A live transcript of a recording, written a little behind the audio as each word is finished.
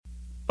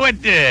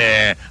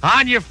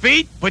On your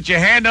feet, put your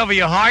hand over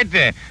your heart,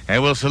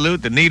 and we'll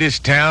salute the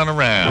neatest town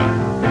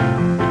around.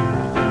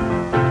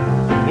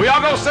 We all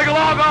go sing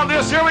along on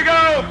this. Here we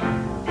go.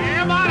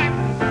 Yeah, buddy.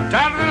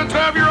 Time to the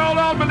 12-year-old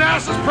on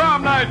Manassas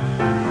prom night.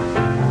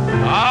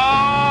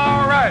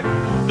 All right.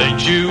 They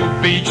chew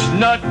beach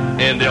nut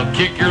and they'll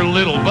kick your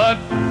little butt.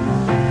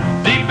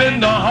 Deep in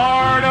the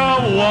heart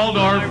of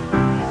Waldorf,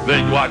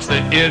 they watch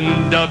the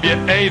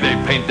NWA.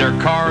 They paint their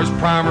cars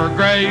primer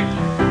gray.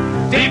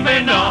 Deep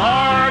in the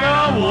heart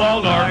of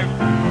Waldorf,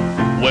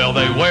 well,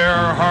 they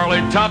wear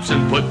Harley tops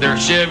and put their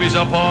Chevys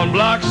up on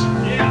blocks.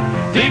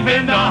 Yeah. Deep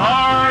in the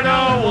heart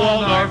of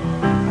Waldorf,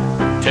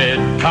 Ted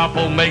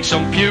Koppel makes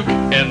them puke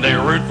and they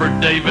root for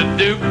David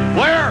Duke.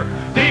 Where?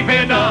 Deep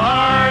in the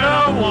heart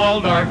of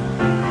Waldorf,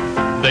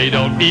 they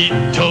don't eat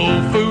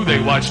tofu, they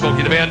watch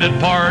Smokey the Bandit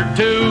Part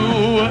 2.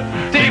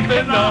 Deep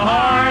in the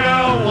heart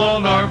of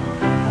Waldorf,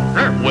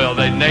 well,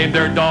 they name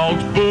their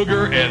dogs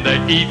Booger and they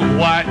eat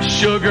white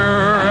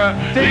sugar.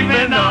 Deep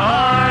in the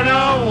heart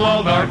of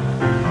Waldorf,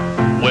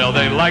 well,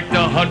 they like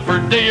to hunt for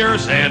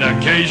deers and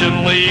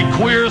occasionally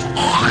queers.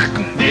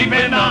 Deep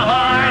in the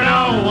heart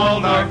of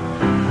Waldorf,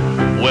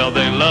 well,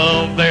 they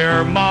love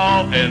their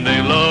ma and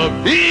they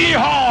love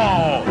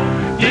hee-haw.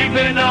 Deep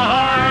in the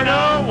heart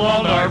of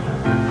Waldorf,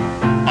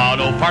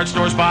 auto parts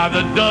stores by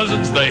the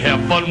dozens, they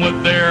have fun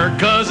with their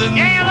cousins.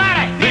 Yeah,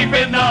 buddy. Deep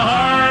in the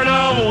heart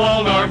of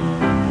Waldorf,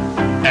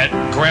 at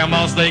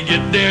grandma's they get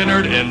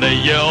dinnered and they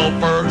yell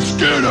for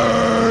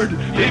Skinner.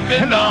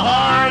 Deep in the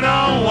heart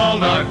of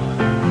Waldorf,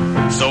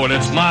 so when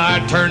it's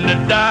my turn to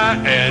die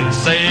and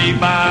say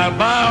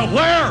bye-bye,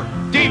 where?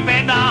 Deep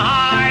in the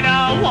heart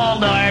of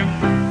Waldorf.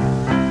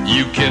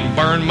 You can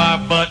burn my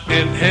butt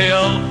in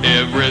hell,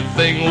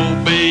 everything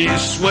will be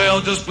swell.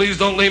 Just please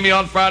don't leave me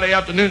on Friday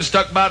afternoon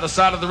stuck by the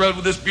side of the road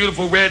with this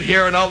beautiful red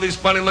hair and all these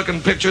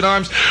funny-looking pictured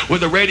arms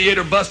with a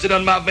radiator busted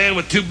on my van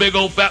with two big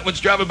old fat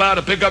ones driving by in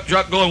a pickup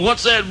truck going,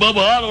 what's that,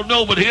 Bubba? I don't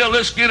know, but here,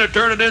 let's skin it,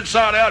 turn it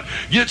inside out,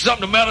 get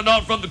something to mount it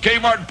on from the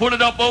Kmart and put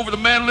it up over the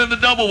mantle in the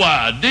double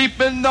wide.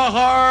 Deep in the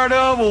heart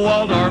of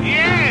Waldorf.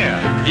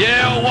 Yeah.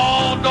 Yeah,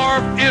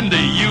 Waldorf in the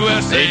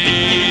USA.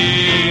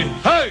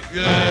 Hey!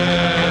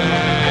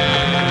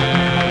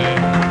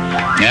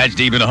 That's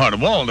deep in the heart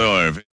of Waldorf.